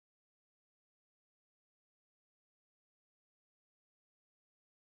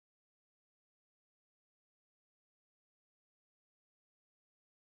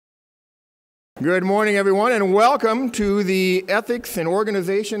Good morning, everyone, and welcome to the Ethics and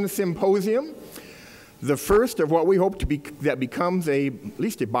Organization Symposium, the first of what we hope to be that becomes at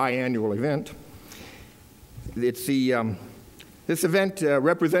least a biannual event. It's this event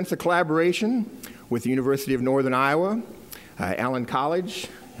represents a collaboration with the University of Northern Iowa, Allen College,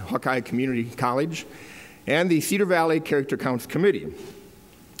 Hawkeye Community College, and the Cedar Valley Character Counts Committee.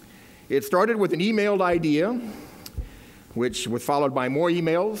 It started with an emailed idea, which was followed by more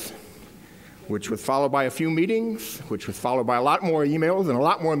emails, which was followed by a few meetings, which was followed by a lot more emails and a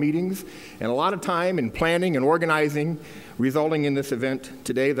lot more meetings, and a lot of time in planning and organizing, resulting in this event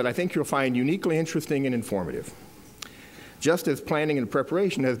today that I think you'll find uniquely interesting and informative, just as planning and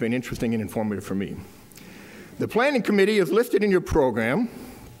preparation has been interesting and informative for me. The planning committee is listed in your program,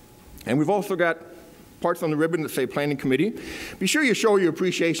 and we've also got parts on the ribbon that say planning committee. Be sure you show your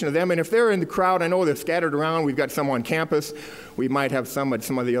appreciation of them, and if they're in the crowd, I know they're scattered around. We've got some on campus. We might have some at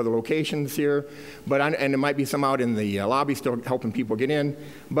some of the other locations here, and there might be some out in the lobby still helping people get in.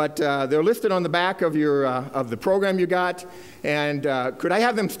 But they're listed on the back of your of the program you got, and could I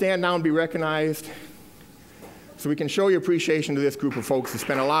have them stand now and be recognized so we can show your appreciation to this group of folks who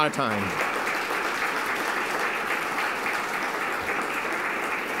spent a lot of time.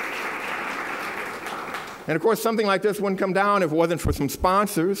 And of course, something like this wouldn't come down if it wasn't for some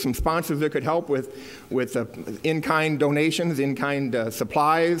sponsors that could help with in-kind donations, in-kind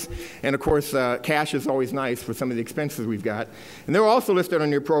supplies, and of course, cash is always nice for some of the expenses we've got. And they're also listed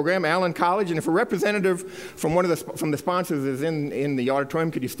on your program, Allen College, and if a representative from the sponsors is in the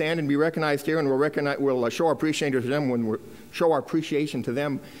auditorium, could you stand and be recognized here, and we'll show our appreciation to them when we show our appreciation to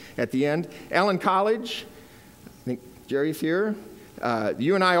them at the end. Allen College, I think Jerry's here. The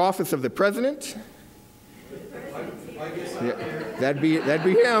UNI Office of the President. Yeah, that'd be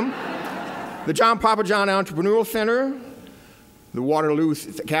him. The John Papa John Entrepreneurial Center, the Waterloo,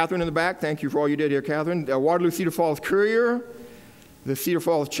 Catherine in the back, thank you for all you did here, Catherine. Waterloo Cedar Falls Courier, the Cedar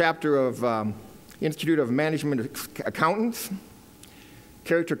Falls chapter of Institute of Management Accountants.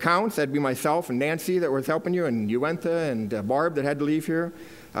 Character Counts, that'd be myself and Nancy that was helping you, and Uwentha and Barb that had to leave here.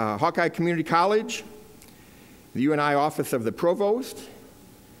 Hawkeye Community College, the UNI Office of the Provost,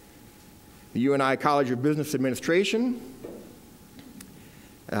 the UNI College of Business Administration,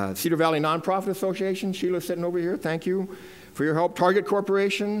 Cedar Valley Nonprofit Association, Sheila's sitting over here, thank you for your help. Target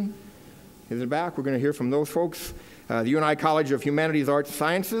Corporation is in the back, we're going to hear from those folks. The UNI College of Humanities, Arts, and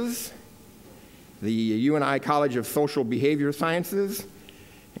Sciences, the UNI College of Social Behavior Sciences,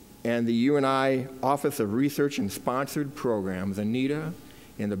 and the UNI Office of Research and Sponsored Programs. Anita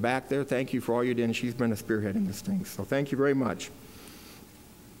in the back there, thank you for all you did, and she's been a spearhead in this thing, so thank you very much.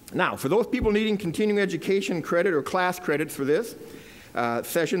 Now, for those people needing continuing education credit or class credits for this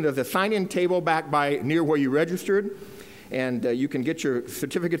session, there's a sign-in table back by near where you registered, and you can get your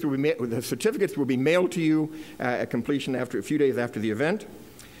certificates. The certificates will be mailed to you at completion after a few days after the event.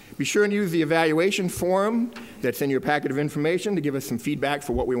 Be sure and use the evaluation form that's in your packet of information to give us some feedback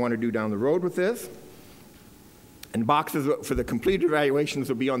for what we want to do down the road with this. And boxes for the completed evaluations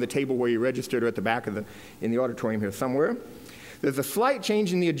will be on the table where you registered or at the back of in the auditorium here somewhere. There's a slight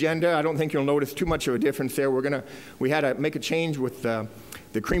change in the agenda. I don't think you'll notice too much of a difference there. We had to make a change with the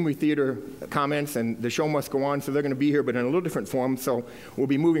Creamery Theater comments, and the show must go on, so they're going to be here, but in a little different form. So we'll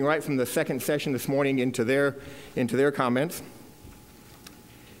be moving right from the second session this morning into their comments.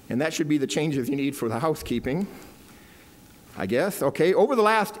 And that should be the changes you need for the housekeeping, I guess. Okay, over the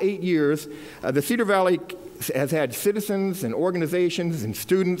last 8 years, the Cedar Valley has had citizens and organizations and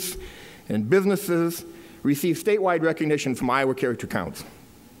students and businesses received statewide recognition from Iowa Character Counts.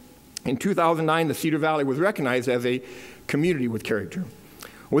 In 2009, the Cedar Valley was recognized as a community with character.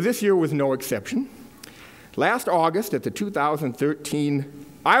 Well, this year was no exception. Last August, at the 2013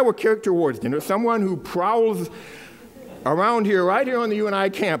 Iowa Character Awards dinner, someone who prowls around here, right here on the UNI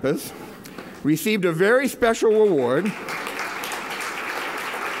campus, received a very special award.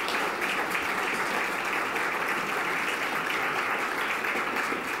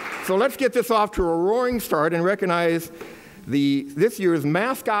 So let's get this off to a roaring start and recognize this year's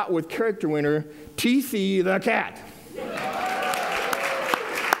Mascot with Character winner, TC the Cat.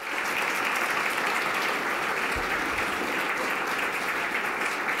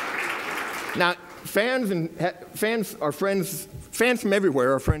 Now, fans from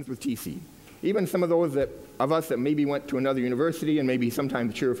everywhere are friends with TC. Even some of those of us that maybe went to another university and maybe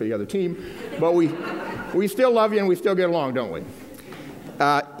sometimes cheer for the other team, but we still love you and we still get along, don't we?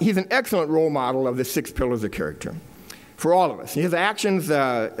 He's an excellent role model of the 6 pillars of character for all of us. His actions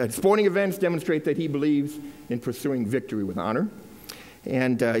at sporting events demonstrate that he believes in pursuing victory with honor.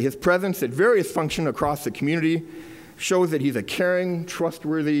 And his presence at various functions across the community shows that he's a caring,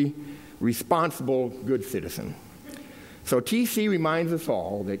 trustworthy responsible, good citizen. So TC reminds us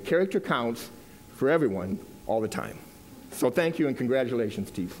all that character counts for everyone all the time. So thank you and congratulations,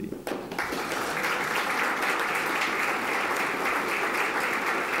 TC.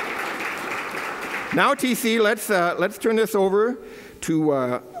 Now, TC, let's turn this over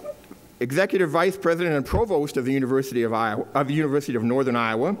to Executive Vice President and Provost of the University of Northern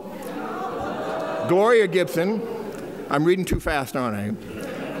Iowa, Gloria Gibson. I'm reading too fast, aren't I?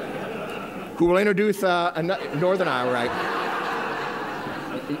 Who will introduce Northern Iowa, right?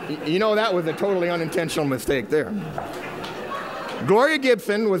 You know, that was a totally unintentional mistake there. Gloria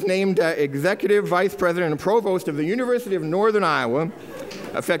Gibson was named Executive Vice President and Provost of the University of Northern Iowa,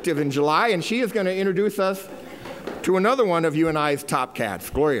 effective in July, and she is going to introduce us to another one of UNI's top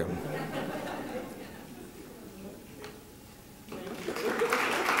cats. Gloria.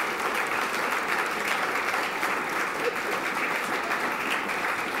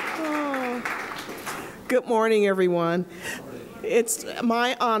 Good morning, everyone. It's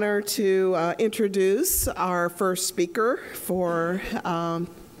my honor to introduce our first speaker for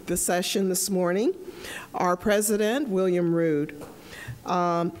the session this morning, our president, William Ruud.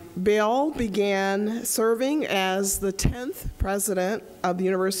 Bill began serving as the 10th president of the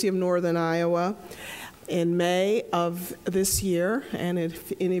University of Northern Iowa in May of this year, and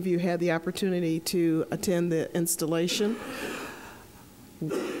if any of you had the opportunity to attend the installation,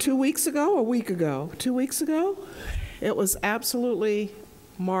 2 weeks ago, a week ago, 2 weeks ago, it was absolutely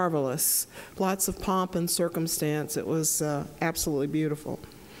marvelous. Lots of pomp and circumstance. It was absolutely beautiful.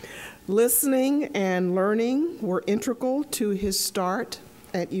 Listening and learning were integral to his start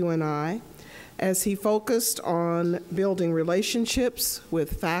at UNI as he focused on building relationships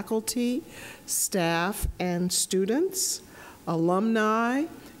with faculty, staff, and students, alumni,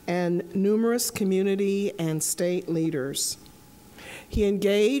 and numerous community and state leaders. He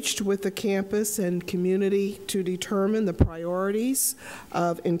engaged with the campus and community to determine the priorities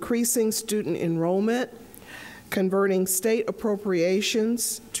of increasing student enrollment, converting state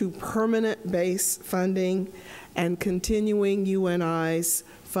appropriations to permanent base funding, and continuing UNI's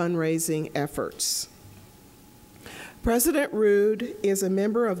fundraising efforts. President Ruud is a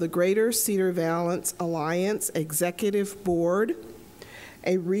member of the Greater Cedar Valence Alliance Executive Board,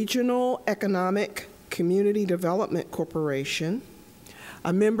 a regional economic community development corporation,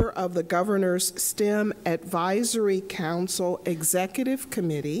 a member of the Governor's STEM Advisory Council Executive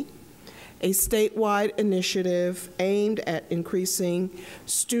Committee, a statewide initiative aimed at increasing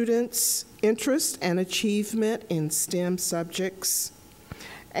students' interest and achievement in STEM subjects,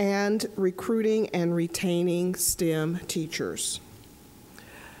 and recruiting and retaining STEM teachers.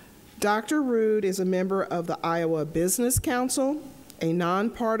 Dr. Ruud is a member of the Iowa Business Council, a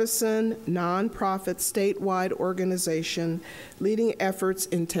nonpartisan, nonprofit statewide organization leading efforts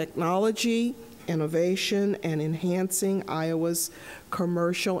in technology, innovation, and enhancing Iowa's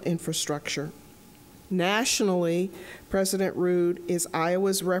commercial infrastructure. Nationally, President Ruud is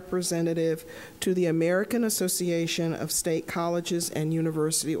Iowa's representative to the American Association of State Colleges and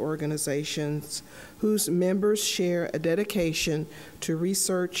University Organizations, whose members share a dedication to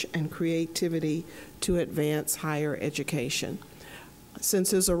research and creativity to advance higher education.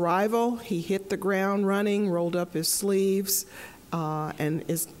 Since his arrival, he hit the ground running, rolled up his sleeves, and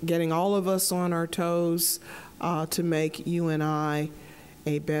is getting all of us on our toes to make UNI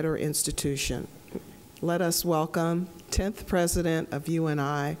a better institution. Let us welcome 10th President of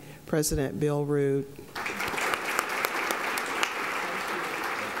UNI, President Bill Ruud.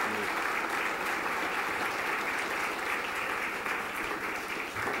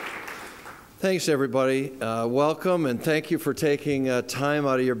 Thanks, everybody. Welcome, and thank you for taking time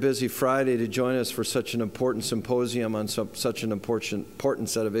out of your busy Friday to join us for such an important symposium on such an important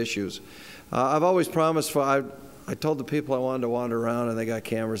set of issues. I've always promised, I told the people I wanted to wander around, and they got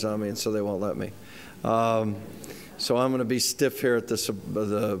cameras on me, and so they won't let me. So I'm going to be stiff here at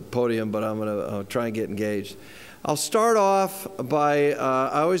the podium, but I'm going to try and get engaged. I'll start off by,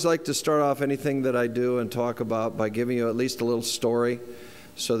 I always like to start off anything that I do and talk about by giving you at least a little story,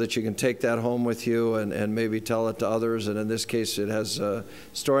 so that you can take that home with you and maybe tell it to others. And in this case, it has a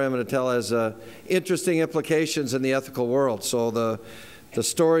story I'm going to tell has interesting implications in the ethical world. So the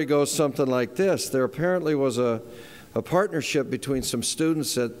story goes something like this. There apparently was a partnership between some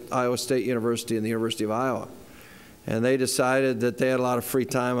students at Iowa State University and the University of Iowa. And they decided that they had a lot of free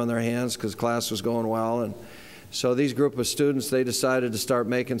time on their hands because class was going well. And so these group of students, they decided to start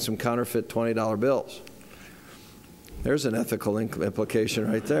making some counterfeit $20 bills. There's an ethical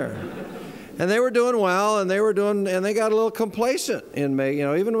implication right there. And they were doing well, and they got a little complacent in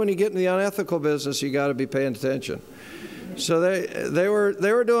even when you get in the unethical business, you got to be paying attention. So they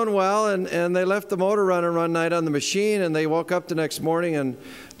were doing well, and they left the motor running one night on the machine, and they woke up the next morning, and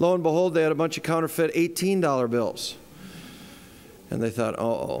lo and behold, they had a bunch of counterfeit $18 bills. And they thought,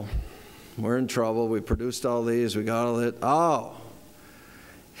 uh-oh, we're in trouble. We produced all these. We got all that. Oh,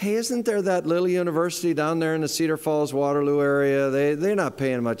 hey, isn't there that little university down there in the Cedar Falls, Waterloo area? They're not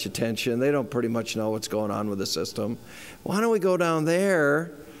paying much attention. They don't pretty much know what's going on with the system. Why don't we go down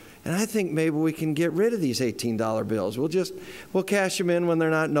there? And I think maybe we can get rid of these $18 bills. We'll cash them in when they're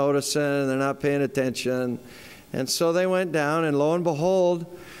not noticing and they're not paying attention. And so they went down, and lo and behold,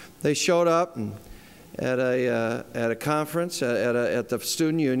 they showed up at a conference at the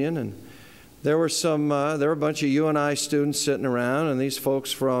student union, and there were a bunch of UNI students sitting around, and these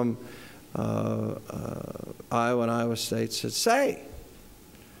folks from Iowa and Iowa State said, "Say,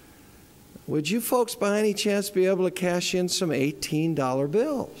 would you folks by any chance be able to cash in some $18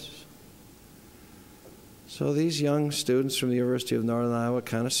 bills?" So these young students from the University of Northern Iowa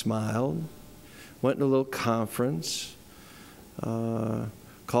kind of smiled, went to a little conference,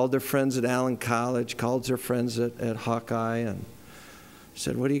 called their friends at Allen College, called their friends at Hawkeye, and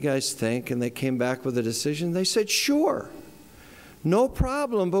said, "What do you guys think?" And they came back with a decision. They said, "Sure, no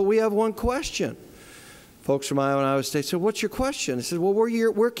problem, but we have one question." Folks from Iowa and Iowa State said, "What's your question?" I said, "Well,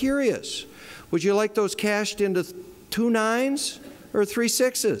 we're curious. Would you like those cashed into 2 9s or 3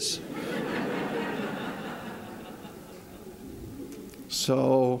 6s?"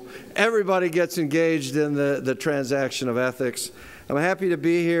 So everybody gets engaged in the transaction of ethics. I'm happy to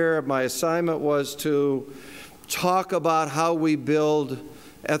be here. My assignment was to talk about how we build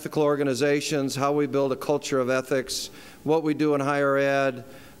ethical organizations, how we build a culture of ethics, what we do in higher ed,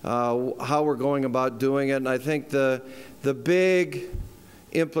 how we're going about doing it. And I think the big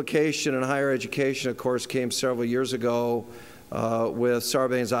implication in higher education, of course, came several years ago with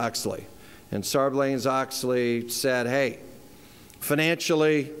Sarbanes-Oxley. And Sarbanes-Oxley said, hey,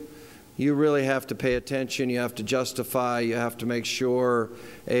 financially, you really have to pay attention. You have to justify. You have to make sure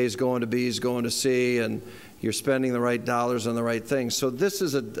A is going to B is going to C, and you're spending the right dollars on the right things. So this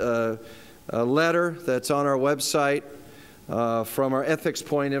is a letter that's on our website from our Ethics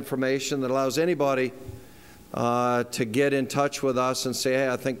Point information that allows anybody to get in touch with us and say, hey,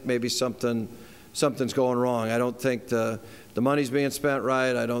 I think maybe something's going wrong. I don't think the money's being spent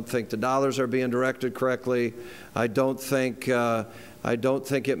right. I don't think the dollars are being directed correctly. I don't think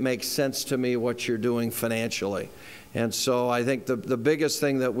it makes sense to me what you're doing financially. And so I think the biggest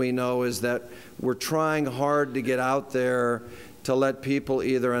thing that we know is that we're trying hard to get out there to let people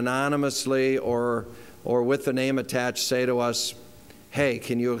either anonymously or with the name attached say to us, hey,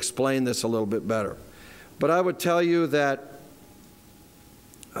 can you explain this a little bit better? But I would tell you that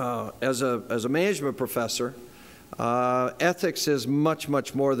as a management professor, ethics is much,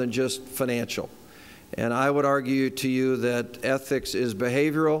 much more than just financial. And I would argue to you that ethics is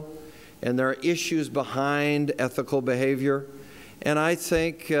behavioral, and there are issues behind ethical behavior. And I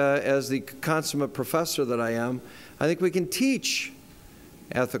think, as the consummate professor that I am, I think we can teach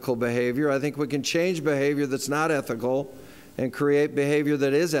ethical behavior. I think we can change behavior that's not ethical and create behavior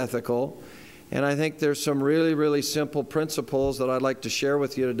that is ethical. And I think there's some really, really simple principles that I'd like to share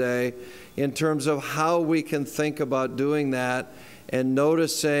with you today in terms of how we can think about doing that and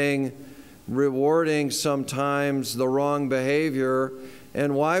noticing, rewarding sometimes the wrong behavior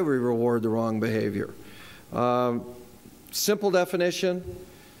and why we reward the wrong behavior. Simple definition: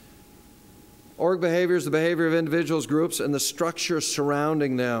 org behavior is the behavior of individuals, groups, and the structure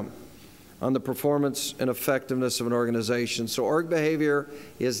surrounding them on the performance and effectiveness of an organization. So org behavior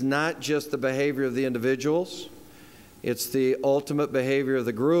is not just the behavior of the individuals, it's the ultimate behavior of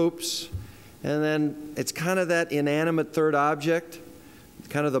the groups, and then it's kind of that inanimate third object,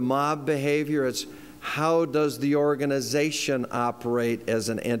 kind of the mob behavior. It's how does the organization operate as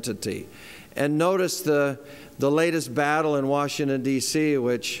an entity? And notice the latest battle in Washington, D.C.,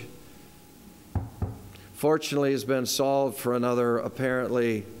 which fortunately has been solved for another,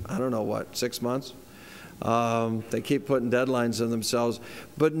 apparently, I don't know what, 6 months? They keep putting deadlines on themselves.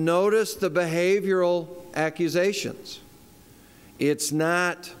 But notice the behavioral accusations. It's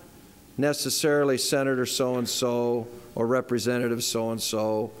not necessarily Senator so-and-so or Representative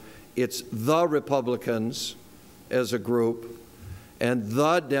so-and-so. It's the Republicans as a group and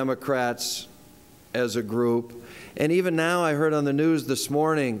the Democrats as a group. And even now, I heard on the news this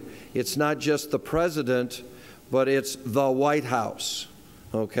morning, it's not just the president, but it's the White House,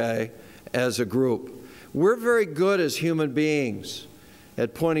 okay, as a group. We're very good as human beings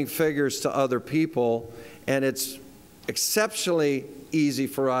at pointing fingers to other people, and it's exceptionally easy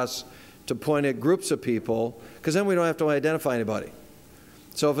for us to point at groups of people, because then we don't have to identify anybody.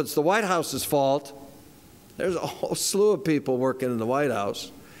 So if it's the White House's fault, There's a whole slew of people working in the White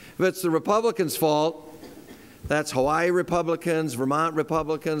House. If it's the Republicans' fault, that's Hawaii Republicans, Vermont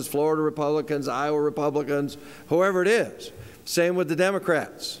Republicans, Florida Republicans, Iowa Republicans, whoever it is. Same with the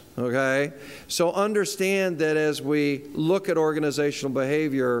Democrats, okay? So understand that as we look at organizational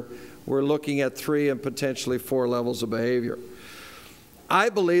behavior, we're looking at 3 and potentially 4 levels of behavior. I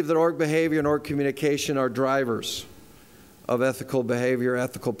believe that org behavior and org communication are drivers of ethical behavior,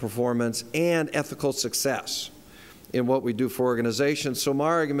 ethical performance, and ethical success in what we do for organizations. So my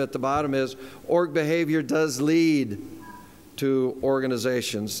argument at the bottom is org behavior does lead to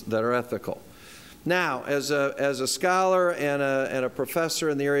organizations that are ethical. Now, as a scholar and a professor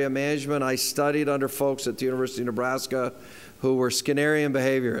in the area of management, I studied under folks at the University of Nebraska who were Skinnerian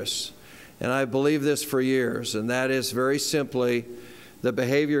behaviorists. And I believe this for years, and that is very simply that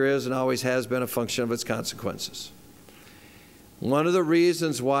behavior is and always has been a function of its consequences. One of the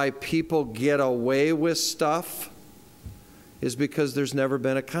reasons why people get away with stuff is because there's never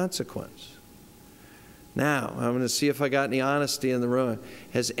been a consequence. Now, I'm going to see if I got any honesty in the room.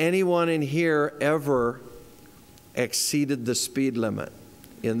 Has anyone in here ever exceeded the speed limit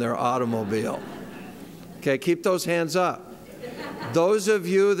in their automobile? Okay, keep those hands up. Those of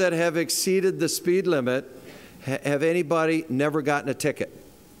you that have exceeded the speed limit, have anybody never gotten a ticket?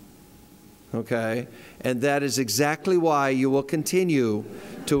 Okay, and that is exactly why you will continue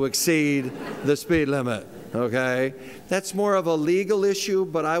to exceed the speed limit. Okay, that's more of a legal issue,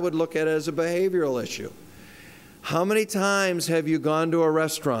 but I would look at it as a behavioral issue. How many times have you gone to a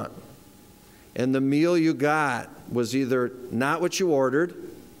restaurant and the meal you got was either not what you ordered,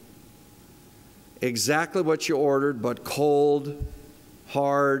 exactly what you ordered, but cold,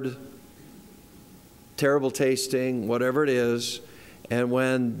 hard, terrible tasting, whatever it is, and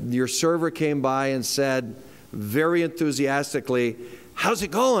when your server came by and said very enthusiastically, "How's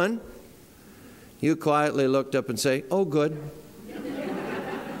it going?" you quietly looked up and say, "Oh, good."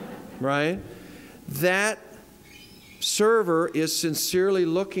 Right? That server is sincerely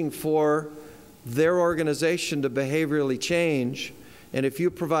looking for their organization to behaviorally change, and if you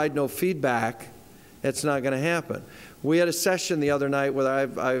provide no feedback, it's not going to happen. We had a session the other night where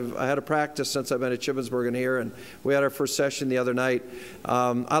I had a practice since I've been at Shippensburg and here, and we had our first session the other night.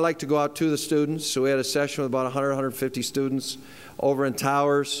 I like to go out to the students, so we had a session with about 100, 150 students over in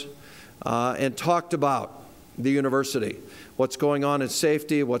Towers and talked about the university. What's going on in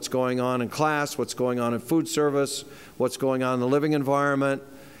safety, what's going on in class, what's going on in food service, what's going on in the living environment.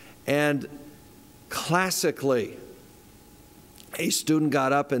 And classically, a student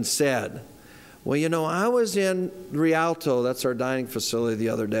got up and said, "Well, you know, I was in Rialto," that's our dining facility, the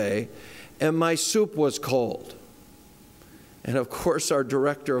other day, "and my soup was cold." And of course, our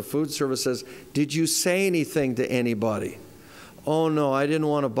director of food service says, "Did you say anything to anybody?" "Oh, no, I didn't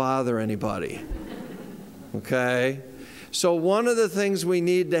want to bother anybody." Okay? So one of the things we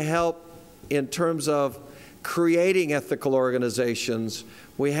need to help in terms of creating ethical organizations,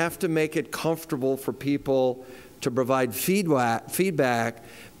 we have to make it comfortable for people to provide feedback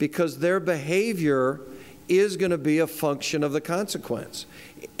because their behavior is going to be a function of the consequence.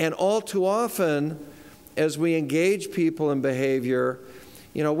 And all too often, as we engage people in behavior,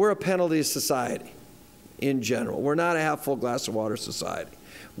 you know, we're a penalty society in general. We're not a half full glass of water society.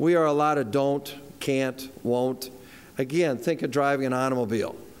 We are a lot of don't, can't, won't. Again, think of driving an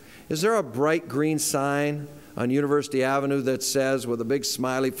automobile. Is there a bright green sign on University Avenue that says, with a big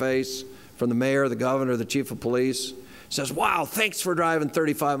smiley face from the mayor, the governor, the chief of police, says, "Wow, thanks for driving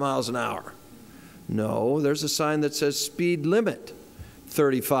 35 miles an hour"? No, there's a sign that says speed limit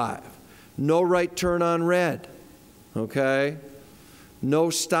 35. No right turn on red, okay? No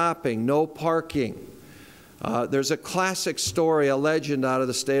stopping, no parking. There's a classic story, a legend out of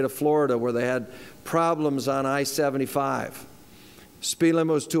the state of Florida where they had problems on I-75. Speed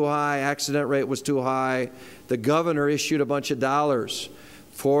limit was too high, accident rate was too high. The governor issued a bunch of dollars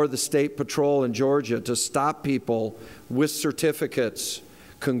for the state patrol in Georgia to stop people with certificates,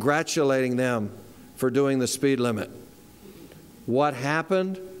 congratulating them for doing the speed limit. What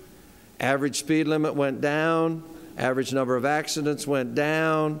happened? Average speed limit went down, average number of accidents went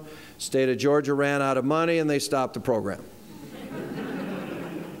down, state of Georgia ran out of money and they stopped the program.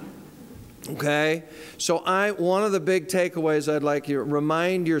 Okay? So one of the big takeaways I'd like you to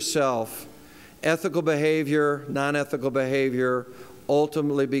remind yourself, ethical behavior, non-ethical behavior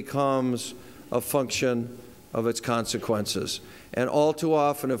ultimately becomes a function of its consequences. And all too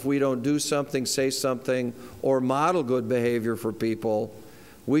often, if we don't do something, say something, or model good behavior for people,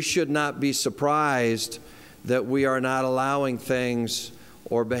 we should not be surprised that we are not allowing things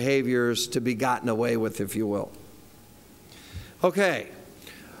or behaviors to be gotten away with, if you will. Okay.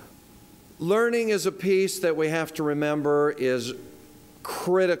 Learning is a piece that we have to remember is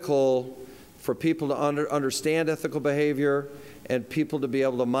critical for people to understand ethical behavior and people to be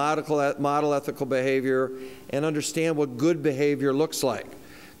able to model ethical behavior and understand what good behavior looks like.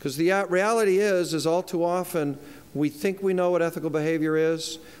 Because the reality is all too often we think we know what ethical behavior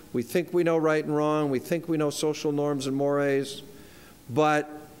is, we think we know right and wrong, we think we know social norms and mores, but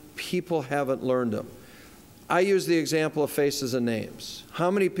people haven't learned them. I use the example of faces and names.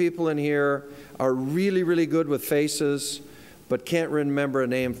 How many people in here are really, really good with faces but can't remember a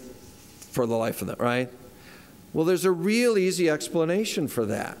name for the life of them, right? Well, there's a real easy explanation for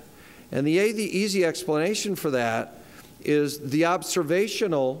that. And the easy explanation for that is the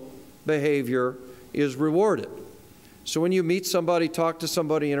observational behavior is rewarded. So when you meet somebody, talk to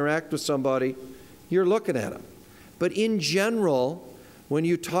somebody, interact with somebody, you're looking at them. But in general, when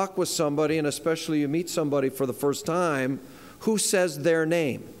you talk with somebody, and especially you meet somebody for the first time, who says their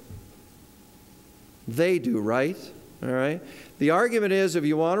name? They do, right? All right? The argument is if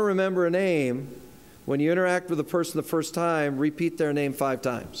you want to remember a name, when you interact with a person the first time, repeat their name 5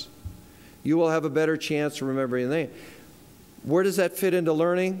 times. You will have a better chance of remembering the name. Where does that fit into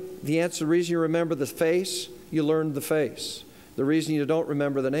learning? The answer, the reason you remember the face, you learned the face. The reason you don't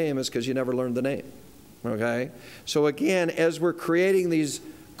remember the name is because you never learned the name. Okay? So again, as we're creating these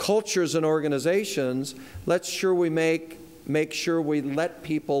cultures and organizations, let's sure we make sure we let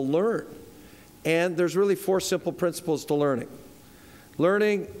people learn. And there's really 4 simple principles to learning.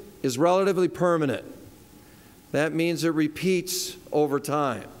 Learning is relatively permanent. That means it repeats over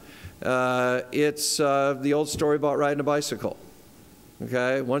time. It's the old story about riding a bicycle.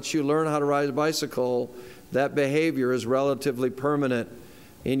 Okay? Once you learn how to ride a bicycle, that behavior is relatively permanent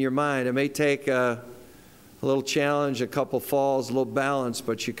in your mind. It may take a little challenge, a couple falls, a little balance,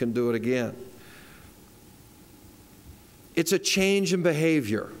 but you can do it again. It's a change in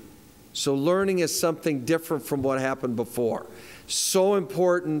behavior. So learning is something different from what happened before. So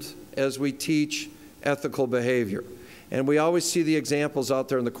important as we teach ethical behavior. And we always see the examples out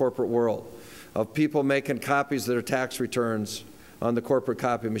there in the corporate world of people making copies of their tax returns on the corporate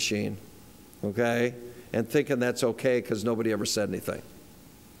copy machine, okay? And thinking that's okay because nobody ever said anything,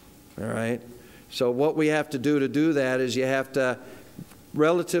 all right? So what we have to do that is you have to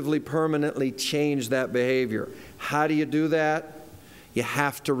relatively permanently change that behavior. How do you do that? You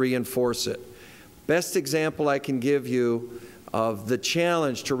have to reinforce it. Best example I can give you of the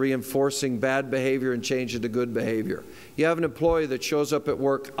challenge to reinforcing bad behavior and changing to good behavior. You have an employee that shows up at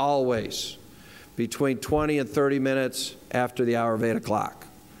work always between 20 and 30 minutes after the hour of 8 o'clock.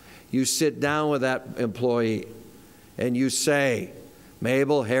 You sit down with that employee and you say,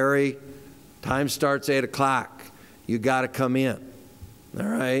 Mabel, Harry, time starts 8 o'clock. You got to come in, all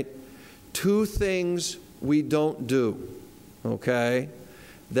right? 2 things we don't do, okay,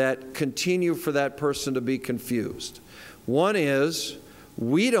 that continue for that person to be confused. One is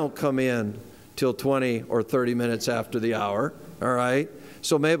we don't come in till 20 or 30 minutes after the hour, all right?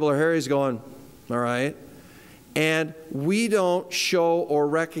 So Mabel or Harry's going, all right? And we don't show or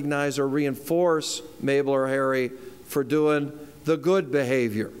recognize or reinforce Mabel or Harry for doing the good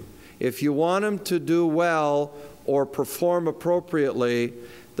behavior. If you want them to do well or perform appropriately,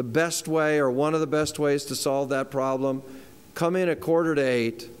 the best way or one of the best ways to solve that problem, come in at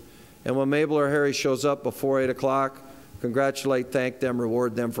 7:45, and when Mabel or Harry shows up before 8 o'clock, congratulate, thank them,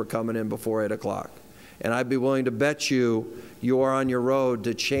 reward them for coming in before 8 o'clock. And I'd be willing to bet you are on your road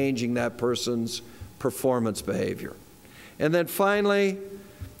to changing that person's performance behavior. And then finally,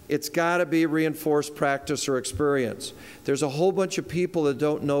 it's got to be reinforced practice or experience. There's a whole bunch of people that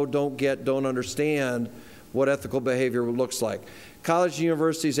don't know, don't get, don't understand what ethical behavior looks like. College and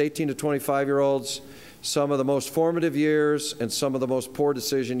universities, 18 to 25-year-olds, some of the most formative years and some of the most poor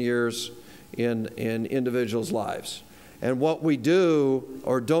decision years in individuals' lives. And what we do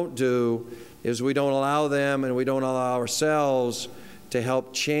or don't do is we don't allow them and we don't allow ourselves to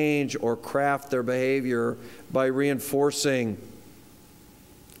help change or craft their behavior by reinforcing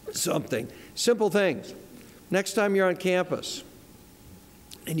something. Simple things. Next time you're on campus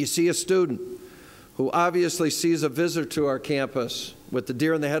and you see a student who obviously sees a visitor to our campus with the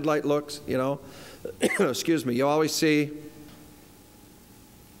deer in the headlight looks, you know, excuse me, you always see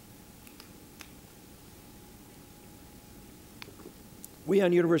we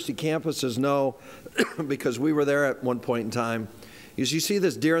on university campuses know, because we were there at one point in time, is you see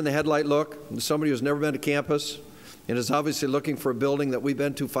this deer in the headlight look, somebody who's never been to campus and is obviously looking for a building that we've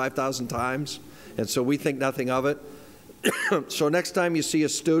been to 5,000 times, and so we think nothing of it. So next time you see a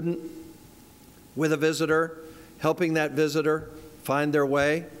student with a visitor, helping that visitor find their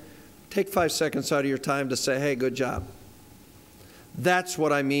way, take 5 seconds out of your time to say, hey, good job. That's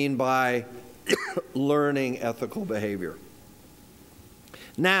what I mean by learning ethical behavior.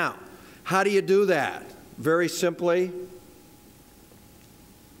 Now, how do you do that? Very simply,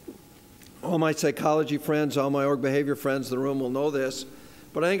 all my psychology friends, all my org behavior friends in the room will know this,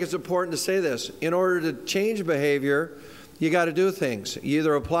 but I think it's important to say this. In order to change behavior, you got to do things. You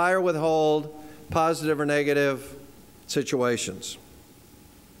either apply or withhold positive or negative situations.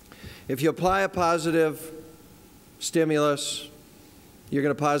 If you apply a positive stimulus, you're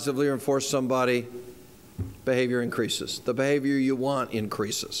going to positively reinforce somebody, behavior increases. The behavior you want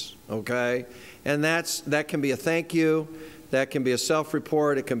increases, okay? And that can be a thank you, that can be a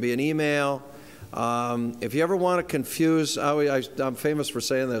self-report, it can be an email. If you ever want to confuse, I'm famous for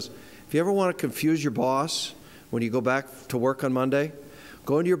saying this, if you ever want to confuse your boss when you go back to work on Monday,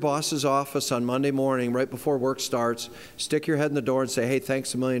 go into your boss's office on Monday morning right before work starts, stick your head in the door and say, hey,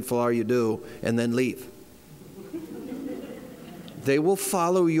 thanks a million for all you do, and then leave. They will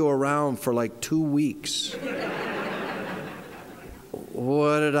follow you around for like 2 weeks.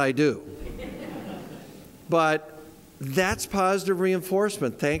 What did I do? But that's positive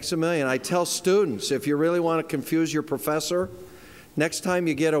reinforcement. Thanks a million. I tell students, if you really want to confuse your professor, next time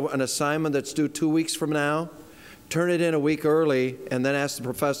you get an assignment that's due 2 weeks from now, turn it in a week early and then ask the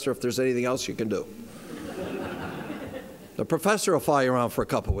professor if there's anything else you can do. The professor will follow you around for a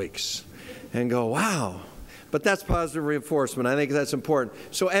couple weeks and go, wow. But that's positive reinforcement. I think that's important.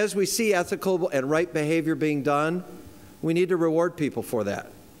 So as we see ethical and right behavior being done, we need to reward people for that.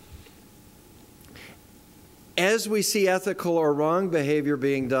 As we see ethical or wrong behavior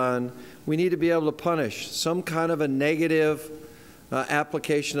being done, we need to be able to punish some kind of a negative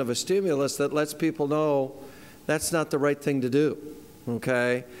application of a stimulus that lets people know that's not the right thing to do,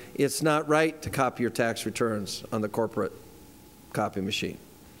 okay? It's not right to copy your tax returns on the corporate copy machine.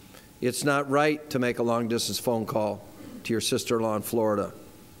 It's not right to make a long-distance phone call to your sister-in-law in Florida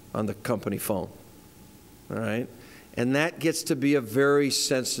on the company phone, all right? And that gets to be a very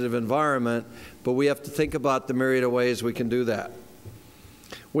sensitive environment, but we have to think about the myriad of ways we can do that.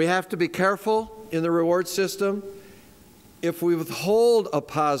 We have to be careful in the reward system. If we withhold a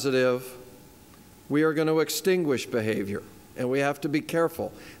positive, we are going to extinguish behavior, and we have to be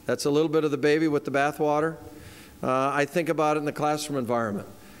careful. That's a little bit of the baby with the bathwater. I think about it in the classroom environment.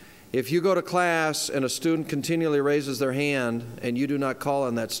 If you go to class and a student continually raises their hand and you do not call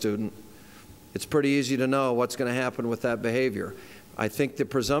on that student, it's pretty easy to know what's going to happen with that behavior. I think the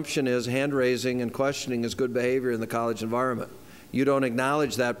presumption is hand raising and questioning is good behavior in the college environment. You don't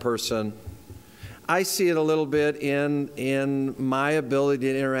acknowledge that person. I see it a little bit in my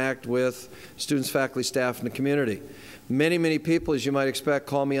ability to interact with students, faculty, staff, and the community. Many, many people, as you might expect,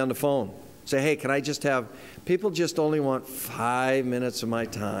 call me on the phone. Say, hey, can I just have, people just only want 5 minutes of my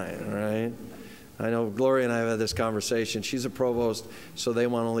time, right? I know Gloria and I have had this conversation. She's a provost, so they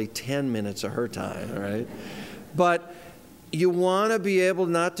want only 10 minutes of her time, right? But you want to be able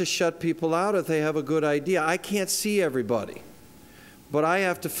not to shut people out if they have a good idea. I can't see everybody, but I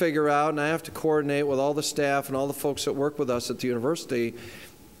have to figure out, and I have to coordinate with all the staff and all the folks that work with us at the university,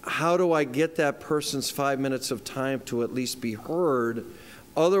 how do I get that person's 5 minutes of time to at least be heard?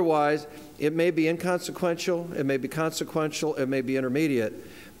 Otherwise, it may be inconsequential, it may be consequential, it may be intermediate,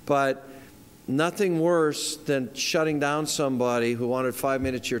 but nothing worse than shutting down somebody who wanted 5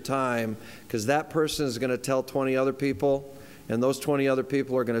 minutes of your time, because that person is going to tell 20 other people, and those 20 other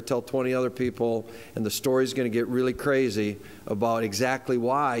people are going to tell 20 other people, and the story's going to get really crazy about exactly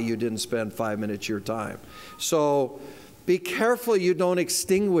why you didn't spend 5 minutes of your time. So be careful you don't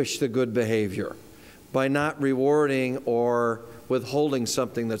extinguish the good behavior by not rewarding or withholding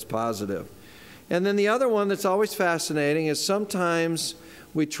something that's positive. And then the other one that's always fascinating is sometimes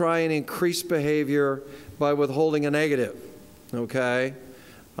we try and increase behavior by withholding a negative, okay?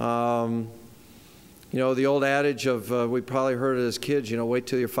 You know, the old adage of, we probably heard it as kids, you know, wait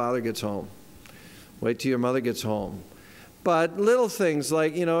till your father gets home. Wait till your mother gets home. But little things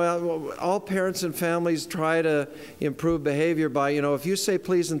like, you know, all parents and families try to improve behavior by, you know, if you say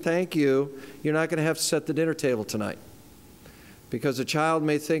please and thank you, you're not going to have to set the dinner table tonight. Because a child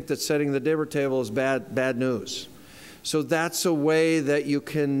may think that setting the dinner table is bad news. So that's a way that you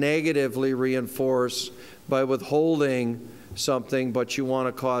can negatively reinforce by withholding something, but you want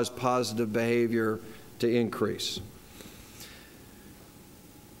to cause positive behavior to increase.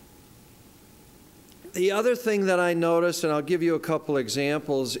 The other thing that I notice, and I'll give you a couple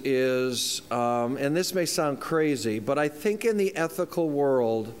examples, is, and this may sound crazy, but I think in the ethical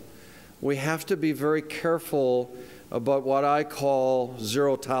world, we have to be very careful about what I call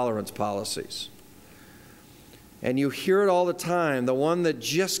zero tolerance policies. And you hear it all the time. The one that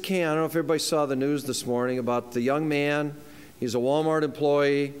just can't, I don't know if everybody saw the news this morning about the young man He's a Walmart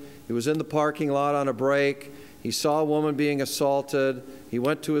employee. He was in the parking lot on a break. He saw a woman being assaulted. He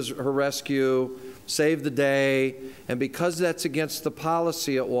went to her rescue, saved the day, and because that's against the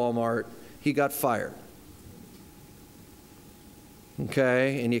policy at Walmart, he got fired.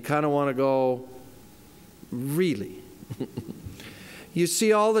 Okay, and you kind of want to go, really? You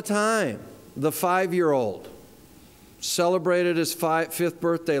see all the time, the 5-year-old celebrated his 5th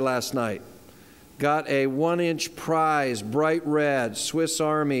birthday last night, got a 1-inch prize, bright red, Swiss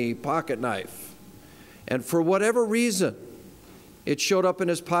Army pocket knife, and for whatever reason, it showed up in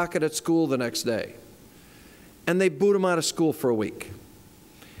his pocket at school the next day, and they boot him out of school for a week.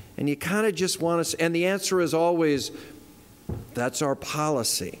 And you kind of just want to, and the answer is always, that's our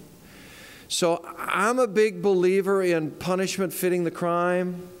policy. So I'm a big believer in punishment fitting the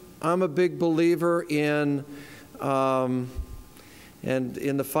crime. I'm a big believer in, and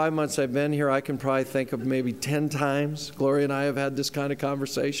in the 5 months I've been here, I can probably think of maybe 10 times Gloria and I have had this kind of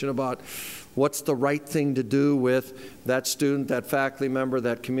conversation about what's the right thing to do with that student, that faculty member,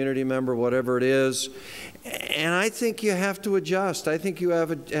 that community member, whatever it is. And I think you have to adjust. I think you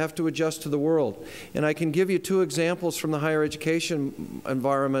have to adjust to the world. And I can give you 2 examples from the higher education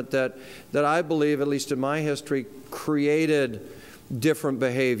environment that I believe, at least in my history, created different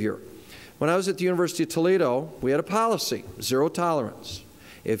behavior. When I was at the University of Toledo, we had a policy, 0 tolerance.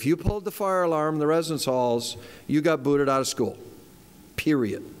 If you pulled the fire alarm in the residence halls, you got booted out of school,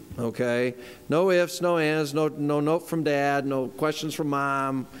 period. Okay? No ifs, no ands, no note from dad, no questions from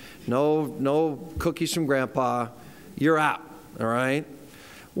mom, no cookies from grandpa. You're out, all right?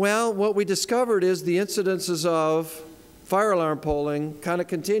 Well, what we discovered is the incidences of fire alarm polling kind of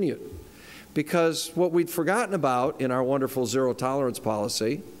continued, because what we'd forgotten about in our wonderful 0 tolerance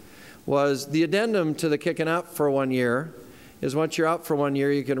policy was the addendum to the kicking out for 1 year is once you're out for 1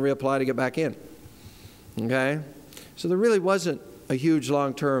 year, you can reapply to get back in. Okay? So there really wasn't a huge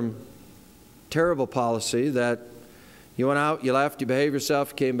long-term terrible policy that you went out, you left, you behaved yourself,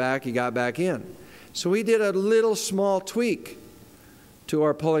 you came back, you got back in. So we did a little small tweak to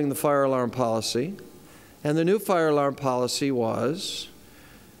our pulling the fire alarm policy. And the new fire alarm policy was,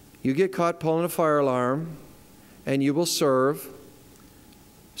 you get caught pulling a fire alarm and you will serve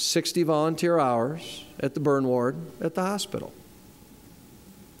 60 volunteer hours at the burn ward at the hospital.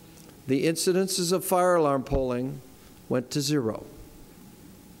 The incidences of fire alarm polling went to 0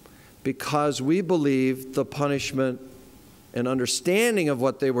 because we believed the punishment and understanding of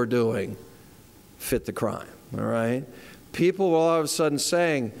what they were doing fit the crime, all right? People were all of a sudden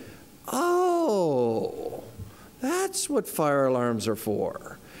saying, oh, that's what fire alarms are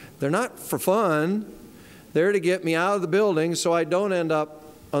for. They're not for fun. They're to get me out of the building so I don't end up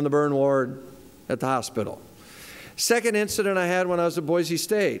on the burn ward at the hospital. Second incident I had when I was at Boise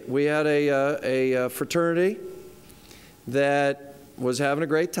State, we had a fraternity that was having a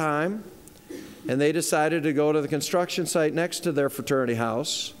great time, and they decided to go to the construction site next to their fraternity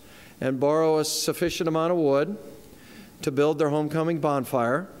house and borrow a sufficient amount of wood to build their homecoming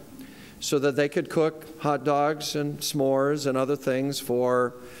bonfire so that they could cook hot dogs and s'mores and other things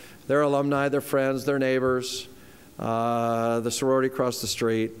for their alumni, their friends, their neighbors, the sorority across the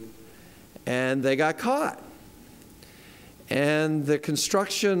street. And they got caught. And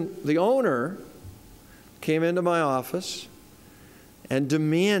the owner came into my office and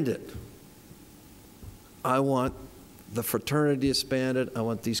demanded, I want the fraternity disbanded, I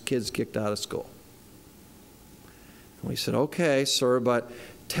want these kids kicked out of school. And we said, okay, sir, but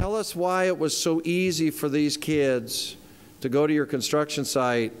tell us why it was so easy for these kids to go to your construction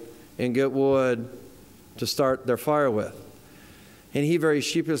site and get wood to start their fire with. And he very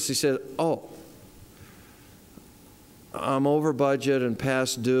sheepishly said, oh, I'm over budget and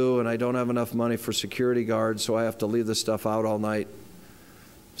past due, and I don't have enough money for security guards, so I have to leave this stuff out all night.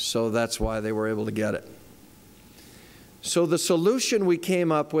 So that's why they were able to get it. So the solution we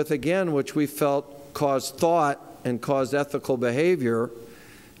came up with, again, which we felt caused thought and caused ethical behavior,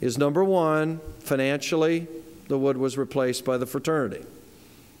 is number 1, financially, the wood was replaced by the fraternity.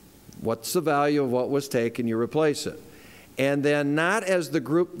 What's the value of what was taken? You replace it. And then not as the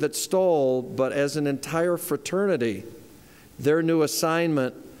group that stole, but as an entire fraternity, their new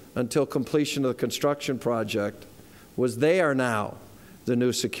assignment until completion of the construction project was they are now the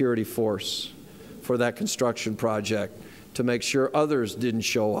new security force for that construction project to make sure others didn't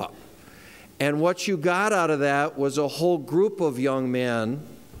show up. And what you got out of that was a whole group of young men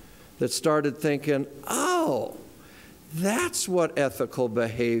that started thinking, oh, that's what ethical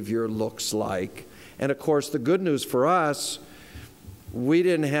behavior looks like. And of course, the good news for us, we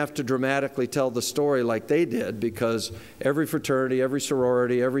didn't have to dramatically tell the story like they did, because every fraternity, every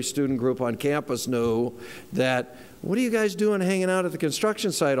sorority, every student group on campus knew that, what are you guys doing hanging out at the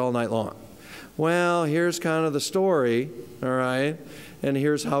construction site all night long? Well, here's kind of the story, all right, and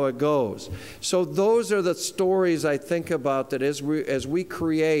here's how it goes. So those are the stories I think about, that as we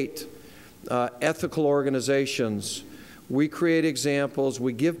create ethical organizations, we create examples.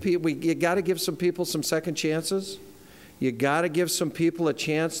 We give people, you got to give some people some second chances. You got to give some people a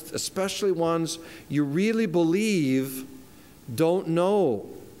chance, especially ones you really believe don't know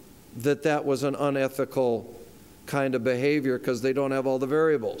that that was an unethical kind of behavior because they don't have all the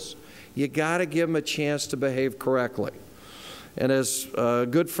variables. You got to give them a chance to behave correctly. And as a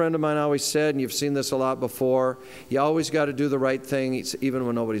good friend of mine always said, and you've seen this a lot before, you always got to do the right thing even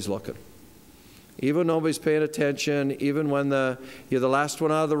when nobody's looking. Even when nobody's paying attention, even when you're the last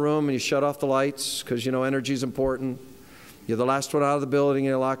one out of the room and you shut off the lights because you know energy's important. You're the last one out of the building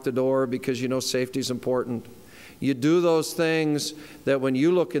and you lock the door because you know safety's important. You do those things that when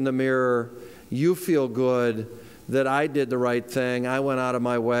you look in the mirror, you feel good that I did the right thing. I went out of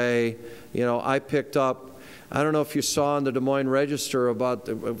my way. You know, I picked up, I don't know if you saw in the Des Moines Register about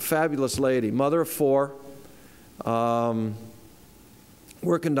a fabulous lady, mother of 4,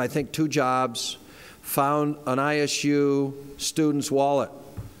 working, I think, 2 jobs, found an ISU student's wallet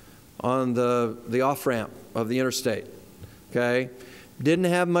on the off-ramp of the interstate. Okay, didn't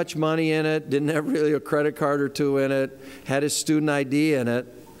have much money in it, didn't have really a credit card or 2 in it, had his student ID in it,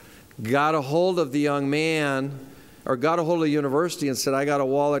 got a hold of the young man, or got a hold of the university and said, I got a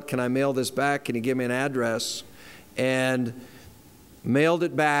wallet, can I mail this back, can you give me an address? And mailed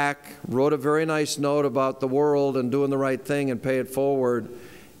it back, wrote a very nice note about the world and doing the right thing and pay it forward,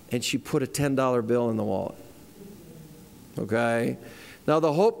 and she put a $10 bill in the wallet. Okay? Now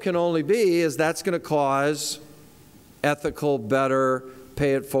the hope can only be is that's going to cause ethical, better,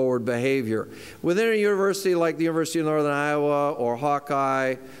 pay-it-forward behavior. Within a university like the University of Northern Iowa or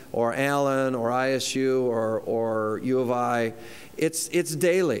Hawkeye or Allen or ISU or U of I, it's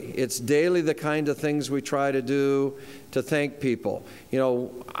daily. It's daily the kind of things we try to do to thank people. You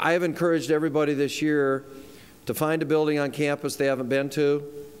know, I've encouraged everybody this year to find a building on campus they haven't been to,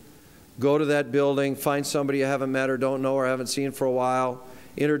 go to that building, find somebody you haven't met or don't know or haven't seen for a while,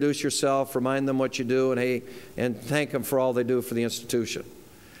 introduce yourself, remind them what you do, and hey, and thank them for all they do for the institution.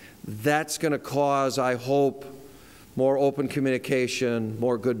 That's going to cause, I hope, more open communication,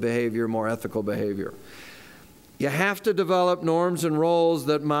 more good behavior, more ethical behavior. You have to develop norms and roles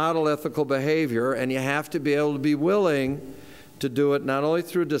that model ethical behavior, and you have to be able to be willing to do it not only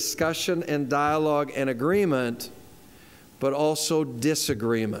through discussion and dialogue and agreement, but also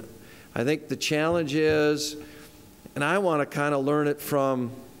disagreement. I think the challenge is, and I want to kind of learn it from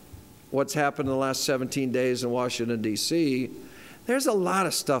what's happened in the last 17 days in Washington, D.C., there's a lot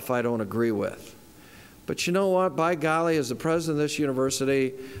of stuff I don't agree with. But you know what? By golly, as the president of this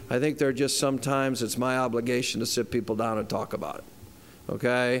university, I think there are just sometimes it's my obligation to sit people down and talk about it.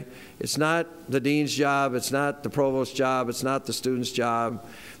 Okay? It's not the dean's job. It's not the provost's job. It's not the student's job.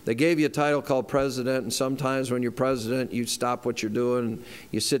 They gave you a title called president, and sometimes when you're president, you stop what you're doing,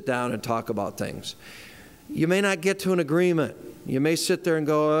 you sit down and talk about things. You may not get to an agreement. You may sit there and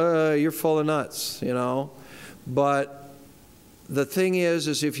go, you're full of nuts, you know. But the thing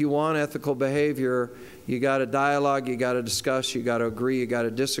is if you want ethical behavior, you got to dialogue, you got to discuss, you got to agree, you got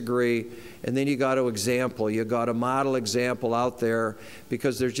to disagree, and then you got to example. You got to model example out there,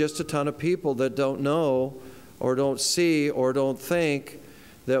 because there's just a ton of people that don't know or don't see or don't think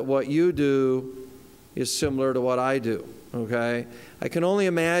that what you do is similar to what I do, okay? I can only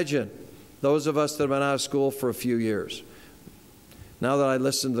imagine those of us that have been out of school for a few years, now that I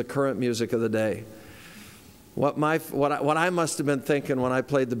listen to the current music of the day, what I must have been thinking when I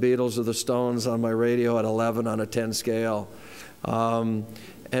played the Beatles or the Stones on my radio at 11 on a 10 scale, and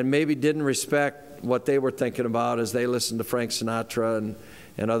maybe didn't respect what they were thinking about as they listened to Frank Sinatra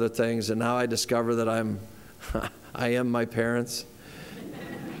and other things, and now I discover that I am my parents.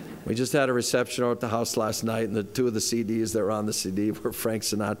 We just had a reception over at the house last night, and the 2 of the CDs that were on the CD were Frank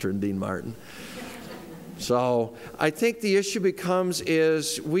Sinatra and Dean Martin. So I think the issue becomes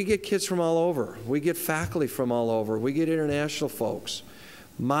is we get kids from all over. We get faculty from all over. We get international folks.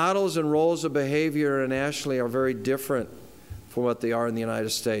 Models and roles of behavior internationally are very different from what they are in the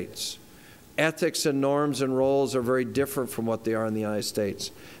United States. Ethics and norms and roles are very different from what they are in the United States.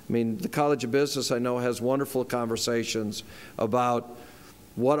 I mean, the College of Business, I know, has wonderful conversations about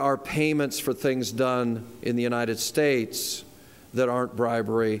what are payments for things done in the United States that aren't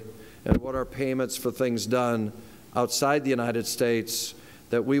bribery, and what are payments for things done outside the United States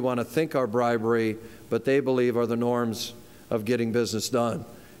that we want to think are bribery, but they believe are the norms of getting business done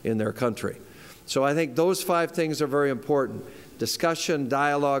in their country. So I think those 5 things are very important: discussion,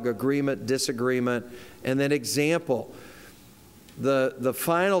 dialogue, agreement, disagreement, and then example. The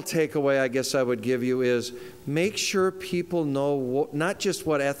final takeaway I guess I would give you is make sure people know not just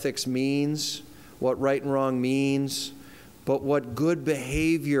what ethics means, what right and wrong means, but what good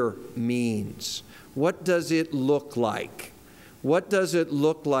behavior means. What does it look like? What does it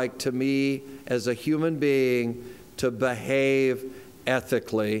look like to me as a human being to behave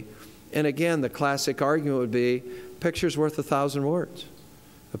ethically? And again, the classic argument would be, a picture's worth 1,000 words.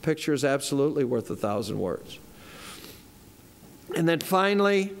 A picture is absolutely worth 1,000 words. And then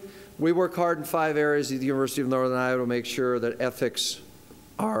finally, we work hard in 5 areas at the University of Northern Iowa to make sure that ethics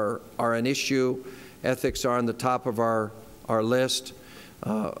are an issue. Ethics are on the top of our list.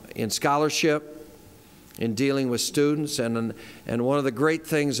 In scholarship, in dealing with students, and one of the great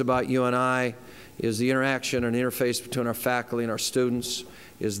things about UNI is the interaction and interface between our faculty and our students,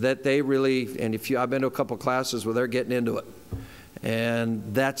 is that they really, and I've been to a couple classes where they're getting into it,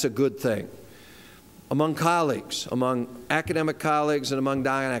 and that's a good thing. Among colleagues, among academic colleagues and among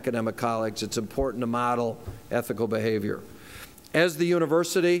non-academic colleagues, it's important to model ethical behavior. As the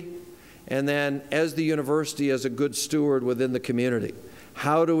university, and then as the university as a good steward within the community,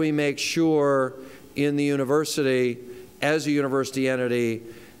 how do we make sure in the university, as a university entity,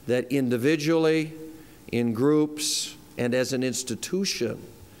 that individually, in groups, and as an institution,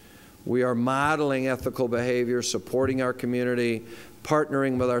 we are modeling ethical behavior, supporting our community,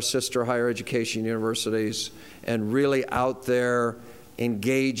 partnering with our sister higher education universities, and really out there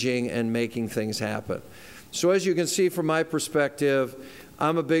engaging and making things happen. So as you can see from my perspective,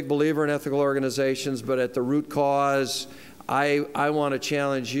 I'm a big believer in ethical organizations, but at the root cause, I want to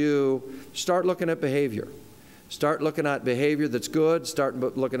challenge you, start looking at behavior. Start looking at behavior that's good, start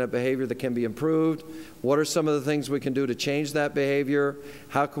looking at behavior that can be improved. What are some of the things we can do to change that behavior?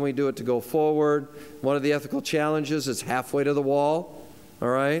 How can we do it to go forward? One of the ethical challenges is halfway to the wall, all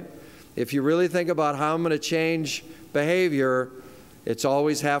right? If you really think about how I'm going to change behavior, it's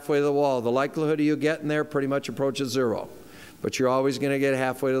always halfway to the wall. The likelihood of you getting there pretty much approaches 0, but you're always going to get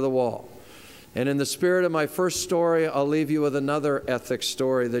halfway to the wall. And in the spirit of my first story, I'll leave you with another ethics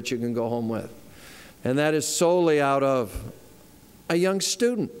story that you can go home with. And that is solely out of a young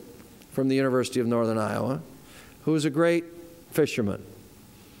student from the University of Northern Iowa who was a great fisherman.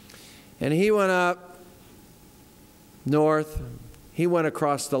 And he went up north. He went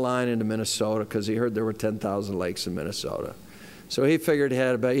across the line into Minnesota because he heard there were 10,000 lakes in Minnesota. So he figured he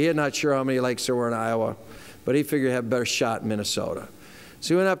had not sure how many lakes there were in Iowa, but he figured he had a better shot in Minnesota.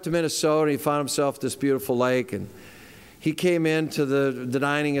 So he went up to Minnesota, and he found himself this beautiful lake, and he came into the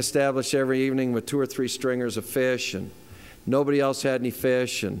dining establishment every evening with 2 or 3 stringers of fish, and nobody else had any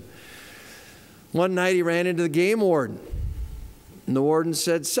fish. And one night he ran into the game warden, and the warden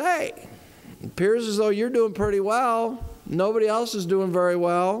said, "Say, it appears as though you're doing pretty well. Nobody else is doing very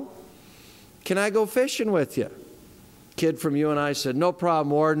well. Can I go fishing with you?" Kid from UNI said, "No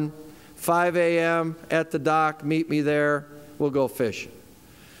problem, warden. 5 a.m. at the dock, meet me there. We'll go fishing."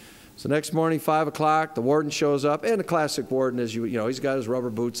 So next morning, 5 o'clock, the warden shows up, and the classic warden is, he's got his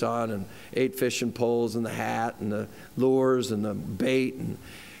rubber boots on and 8 fishing poles and the hat and the lures and the bait. And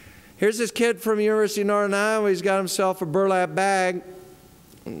here's this kid from the University of Northern Iowa. He's got himself a burlap bag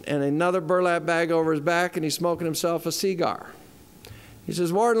and another burlap bag over his back, and he's smoking himself a cigar. He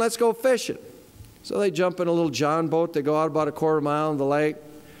says, "Warden, let's go fishing." So they jump in a little John boat. They go out about a quarter mile in the lake.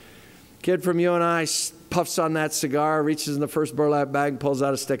 Kid from UNI puffs on that cigar, reaches in the first burlap bag, and pulls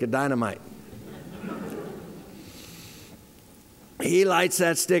out a stick of dynamite. He lights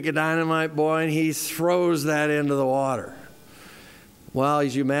that stick of dynamite, boy, and he throws that into the water. Well,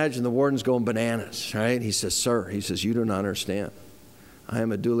 as you imagine, the warden's going bananas, right? He says, "Sir," he says, "you do not understand. I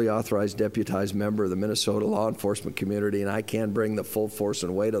am a duly authorized deputized member of the Minnesota law enforcement community, and I can bring the full force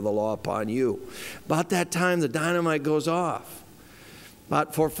and weight of the law upon you." About that time, the dynamite goes off.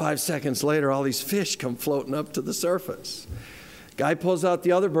 About 4 or 5 seconds later, all these fish come floating up to the surface. Guy pulls out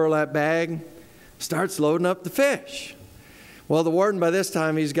the other burlap bag, starts loading up the fish. Well, the warden, by this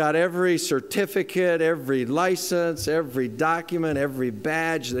time, he's got every certificate, every license, every document, every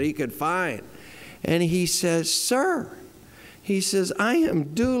badge that he could find. And he says, "Sir," he says, "I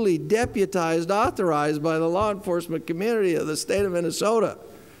am duly deputized, authorized by the law enforcement community of the state of Minnesota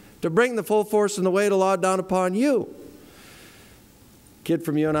to bring the full force and the weight of law down upon you." Kid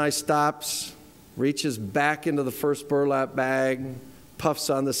from UNI stops, reaches back into the first burlap bag, puffs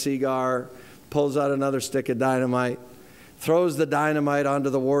on the cigar, pulls out another stick of dynamite, throws the dynamite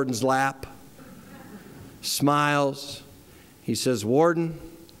onto the warden's lap, smiles. He says, "Warden,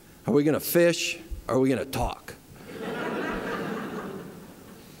 are we going to fish or are we going to talk?"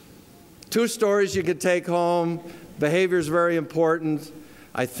 2 stories you can take home. Behavior is very important.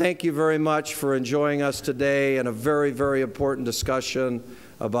 I thank you very much for enjoying us today in a very, very important discussion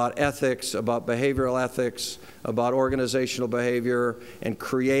about ethics, about behavioral ethics, about organizational behavior, and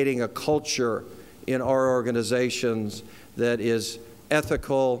creating a culture in our organizations that is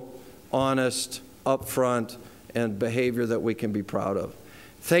ethical, honest, upfront, and behavior that we can be proud of.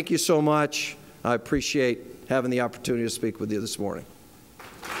 Thank you so much. I appreciate having the opportunity to speak with you this morning.